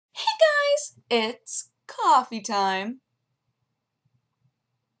It's coffee time.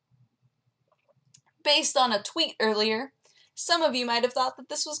 Based on a tweet earlier, some of you might have thought that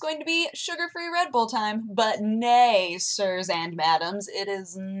this was going to be sugar-free Red Bull time, but nay, sirs and madams, it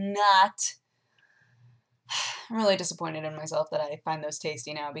is not. I'm really disappointed in myself that I find those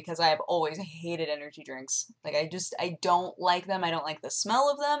tasty now because I have always hated energy drinks. Like, I don't like them. I don't like the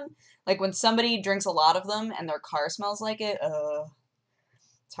smell of them. Like, when somebody drinks a lot of them and their car smells like it,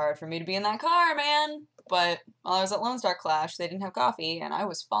 it's hard for me to be in that car, man. But while I was at Lone Star Clash, they didn't have coffee, and I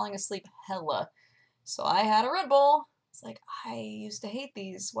was falling asleep hella. So I had a Red Bull. It's like, I used to hate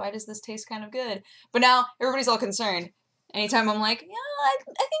these. Why does this taste kind of good? But now, everybody's all concerned. Anytime I'm like, yeah, I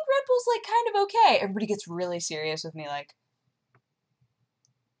think Red Bull's, like, kind of okay, everybody gets really serious with me, like,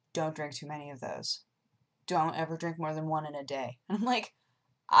 don't drink too many of those. Don't ever drink more than one in a day. And I'm like,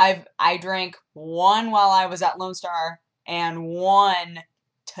 I drank one while I was at Lone Star and one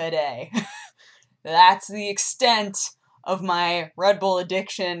today. That's the extent of my Red Bull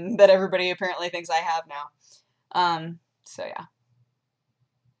addiction that everybody apparently thinks I have now. So yeah.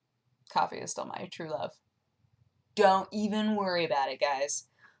 Coffee is still my true love. Don't even worry about it, guys.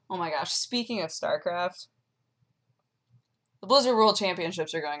 Oh my gosh, speaking of StarCraft, the Blizzard World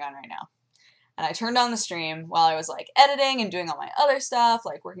Championships are going on right now. And I turned on the stream while I was, like, editing and doing all my other stuff,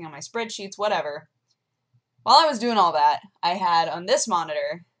 like working on my spreadsheets, whatever. While I was doing all that, I had on this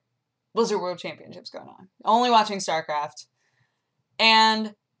monitor Blizzard World Championships going on. Only watching StarCraft.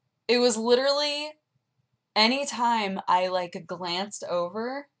 And it was literally anytime I, like, glanced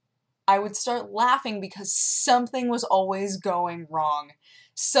over, I would start laughing because something was always going wrong.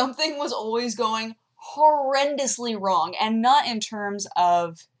 Something was always going horrendously wrong. And not in terms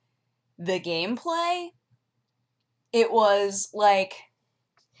of the gameplay. It was, like,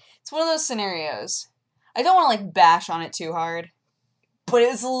 it's one of those scenarios. I don't want to, like, bash on it too hard. But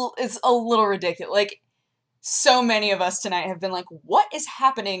it's a little ridiculous. Like, so many of us tonight have been like, what is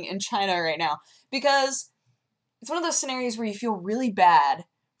happening in China right now? Because it's one of those scenarios where you feel really bad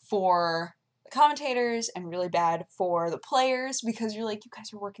for the commentators and really bad for the players because you're like, you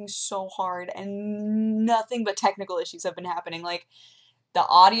guys are working so hard and nothing but technical issues have been happening. Like, the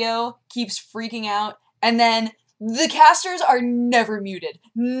audio keeps freaking out and then the casters are never muted.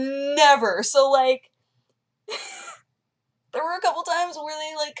 Never. So, like, there were a couple times where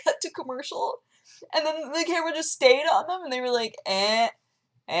they, like, cut to commercial and then the camera just stayed on them and they were like,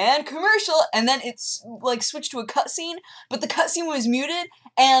 and commercial, and then it's, like, switched to a cutscene, but the cutscene was muted,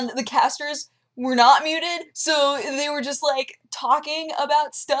 and the casters were not muted, so they were just, like, talking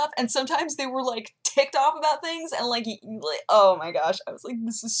about stuff, and sometimes they were, like, ticked off about things, and, like, oh my gosh, I was like,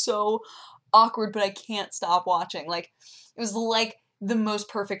 this is so awkward, but I can't stop watching. Like, it was, like, the most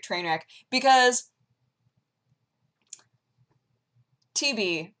perfect train wreck, because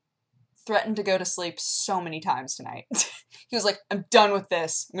TB threatened to go to sleep so many times tonight. He was like, I'm done with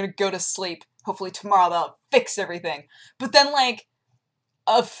this. I'm gonna go to sleep. Hopefully tomorrow they'll fix everything. But then, like,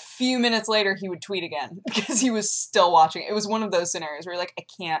 a few minutes later, he would tweet again because he was still watching. It was one of those scenarios where you're like,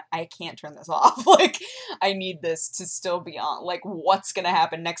 I can't turn this off. Like, I need this to still be on. Like, what's gonna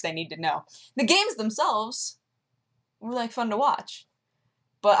happen next? I need to know. The games themselves were, like, fun to watch.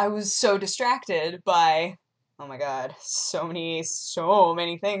 But I was so distracted by, oh my god, so many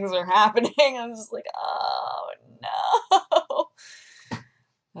things are happening. I'm just like, oh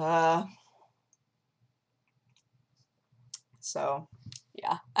no. So,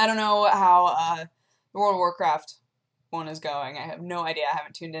 yeah. I don't know how the World of Warcraft one is going. I have no idea. I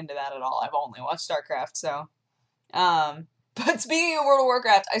haven't tuned into that at all. I've only watched StarCraft, so. But speaking of World of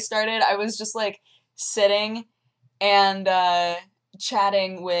Warcraft, I was just, like, sitting and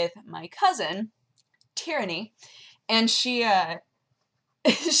chatting with my cousin, TIRINEI, and she and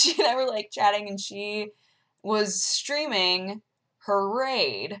I were, like, chatting, and she was streaming her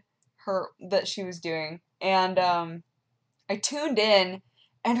raid that she was doing, and I tuned in,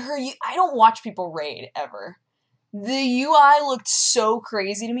 and I don't watch people raid ever. The UI looked so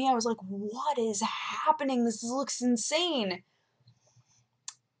crazy to me. I was like, what is happening? This looks insane.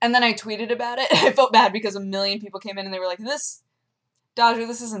 And then I tweeted about it. I felt bad because a million people came in and they were like, Dodger,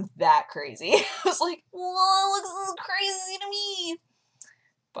 this isn't that crazy. I was like, whoa, it looks crazy to me.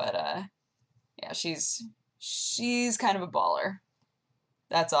 But, yeah, she's kind of a baller.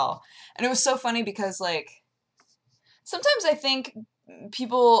 That's all. And it was so funny because, like, sometimes I think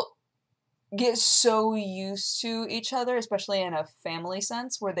people get so used to each other, especially in a family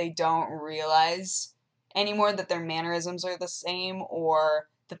sense, where they don't realize anymore that their mannerisms are the same or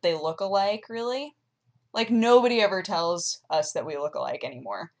that they look alike, really. Like, nobody ever tells us that we look alike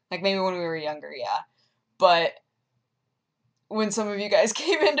anymore. Like, maybe when we were younger, yeah. But when some of you guys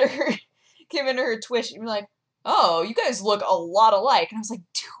came into came into her Twitch, and you were like, oh, you guys look a lot alike. And I was like,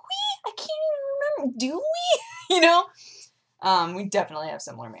 do we? I can't even remember. Do we? You know? We definitely have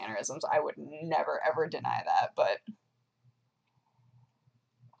similar mannerisms. I would never, ever deny that, but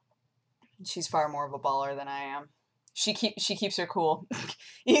she's far more of a baller than I am. She keeps her cool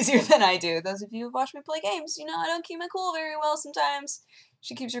easier than I do. Those of you who've watched me play games, you know I don't keep my cool very well sometimes.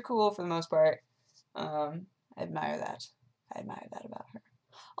 She keeps her cool for the most part. I admire that. I admire that about her.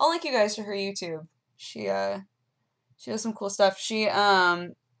 I'll link you guys to her YouTube. She does some cool stuff. She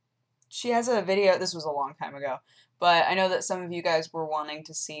has a video. This was a long time ago, but I know that some of you guys were wanting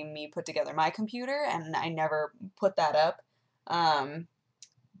to see me put together my computer, and I never put that up.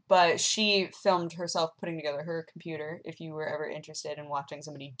 But she filmed herself putting together her computer, if you were ever interested in watching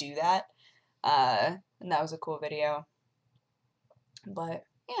somebody do that. And that was a cool video. But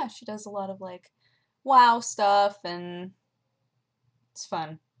yeah, she does a lot of like WoW stuff, and it's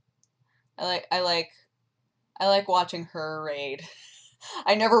fun. I like watching her raid.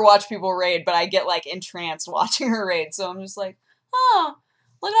 I never watch people raid, but I get like entranced watching her raid. So I'm just like, oh,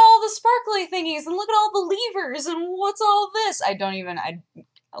 look at all the sparkly thingies, and look at all the levers, and what's all this? I don't even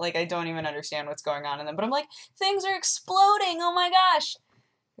understand what's going on in them, but I'm like, things are exploding, oh my gosh.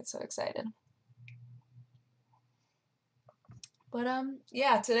 I get so excited. But,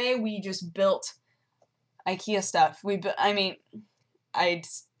 yeah, today we just built IKEA stuff. I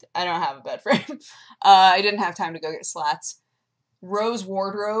don't have a bed frame. I didn't have time to go get slats. Rose's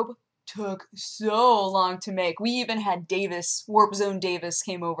wardrobe took so long to make. We even had Davis, Warp Zone Davis,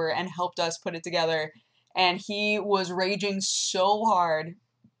 came over and helped us put it together, and he was raging so hard.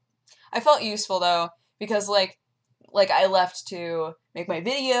 I felt useful though, because like I left to make my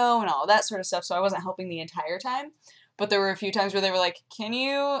video and all that sort of stuff, so I wasn't helping the entire time. But there were a few times where they were like,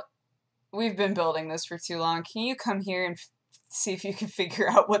 we've been building this for too long, can you come here and see if you can figure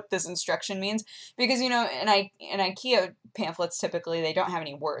out what this instruction means? Because, you know, in IKEA pamphlets, typically, they don't have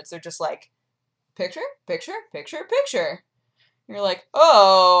any words. They're just like, picture, picture, picture, picture. You're like,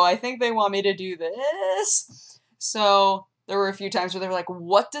 oh, I think they want me to do this. So there were a few times where they were like,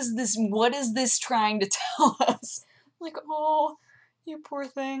 what is this trying to tell us? I'm like, oh, you poor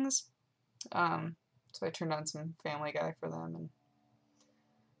things. So I turned on some Family Guy for them and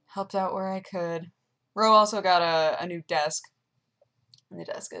helped out where I could. Ro also got a new desk, and the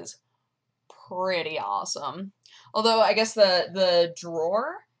desk is pretty awesome. Although I guess the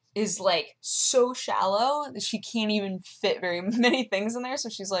drawer is like so shallow that she can't even fit very many things in there, so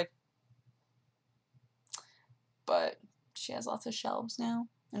she's like, but she has lots of shelves now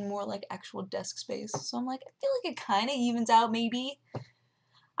and more like actual desk space. So I'm like, I feel like it kind of evens out maybe.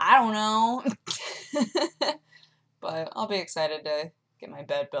 I don't know. But I'll be excited to get my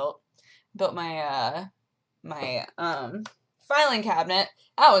bed built. Built my filing cabinet.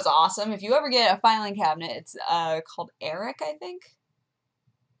 That was awesome. If you ever get a filing cabinet, it's called Eric, I think.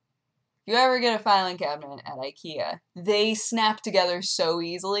 If you ever get a filing cabinet at IKEA, they snap together so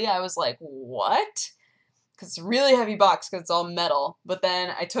easily. I was like, what? Because it's a really heavy box because it's all metal. But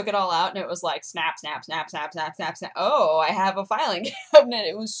then I took it all out and it was like snap, snap, snap, snap, snap, snap, snap. Oh, I have a filing cabinet.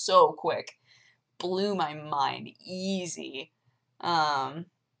 It was so quick. Blew my mind. Easy. I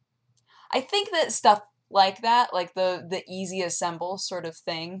think that stuff like that, like the easy assemble sort of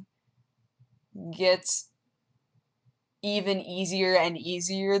thing, gets even easier and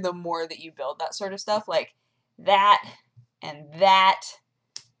easier the more that you build that sort of stuff. Like that and that,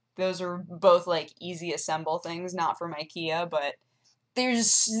 those are both like easy assemble things, not from IKEA, but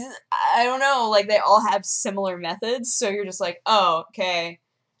there's, I don't know, like they all have similar methods, so you're just like, oh, okay,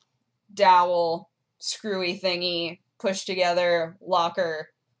 dowel, screwy thingy, push together, locker,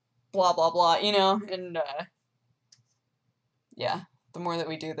 blah, blah, blah, you know, and, yeah, the more that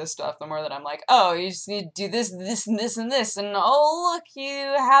we do this stuff, the more that I'm like, oh, you just need to do this, this, and this, and this, and oh, look,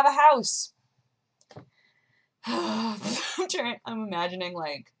 you have a house. I'm imagining,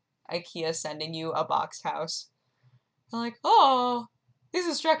 like, IKEA sending you a boxed house. I'm like, oh, these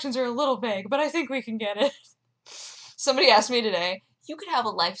instructions are a little vague, but I think we can get it. Somebody asked me today, you could have a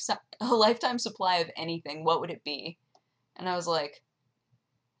lifetime supply of anything, what would it be? And I was like,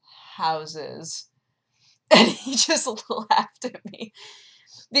 houses. And he just laughed at me.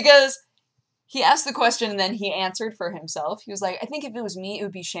 Because he asked the question and then he answered for himself. He was like, I think if it was me, it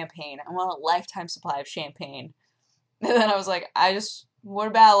would be champagne. I want a lifetime supply of champagne. And then I was like, what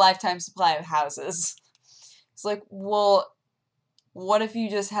about a lifetime supply of houses? It's like, well, what if you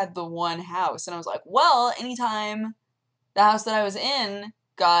just had the one house? And I was like, well, anytime the house that I was in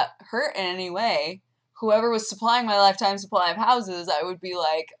got hurt in any way, whoever was supplying my lifetime supply of houses, I would be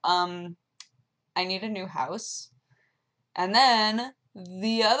like, I need a new house. And then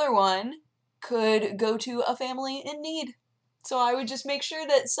the other one could go to a family in need. So I would just make sure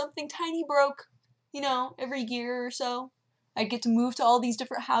that something tiny broke, you know, every year or so. I'd get to move to all these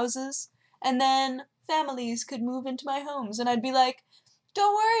different houses, and then families could move into my homes, and I'd be like,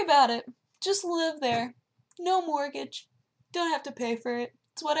 don't worry about it. Just live there. No mortgage. Don't have to pay for it.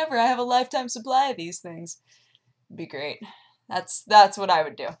 It's whatever. I have a lifetime supply of these things. It'd be great. That's what I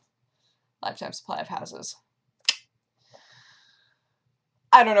would do. Lifetime supply of houses.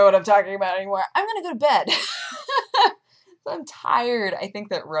 I don't know what I'm talking about anymore. I'm gonna go to bed. I'm tired. I think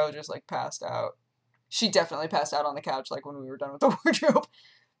that Ro just like passed out. She definitely passed out on the couch like when we were done with the wardrobe.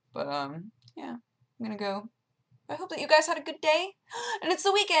 But yeah, I'm gonna go. I hope that you guys had a good day. And it's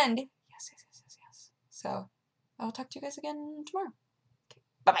the weekend. Yes, yes, yes, yes, yes. So I will talk to you guys again tomorrow. Okay.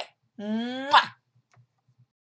 Bye-bye. Mwah!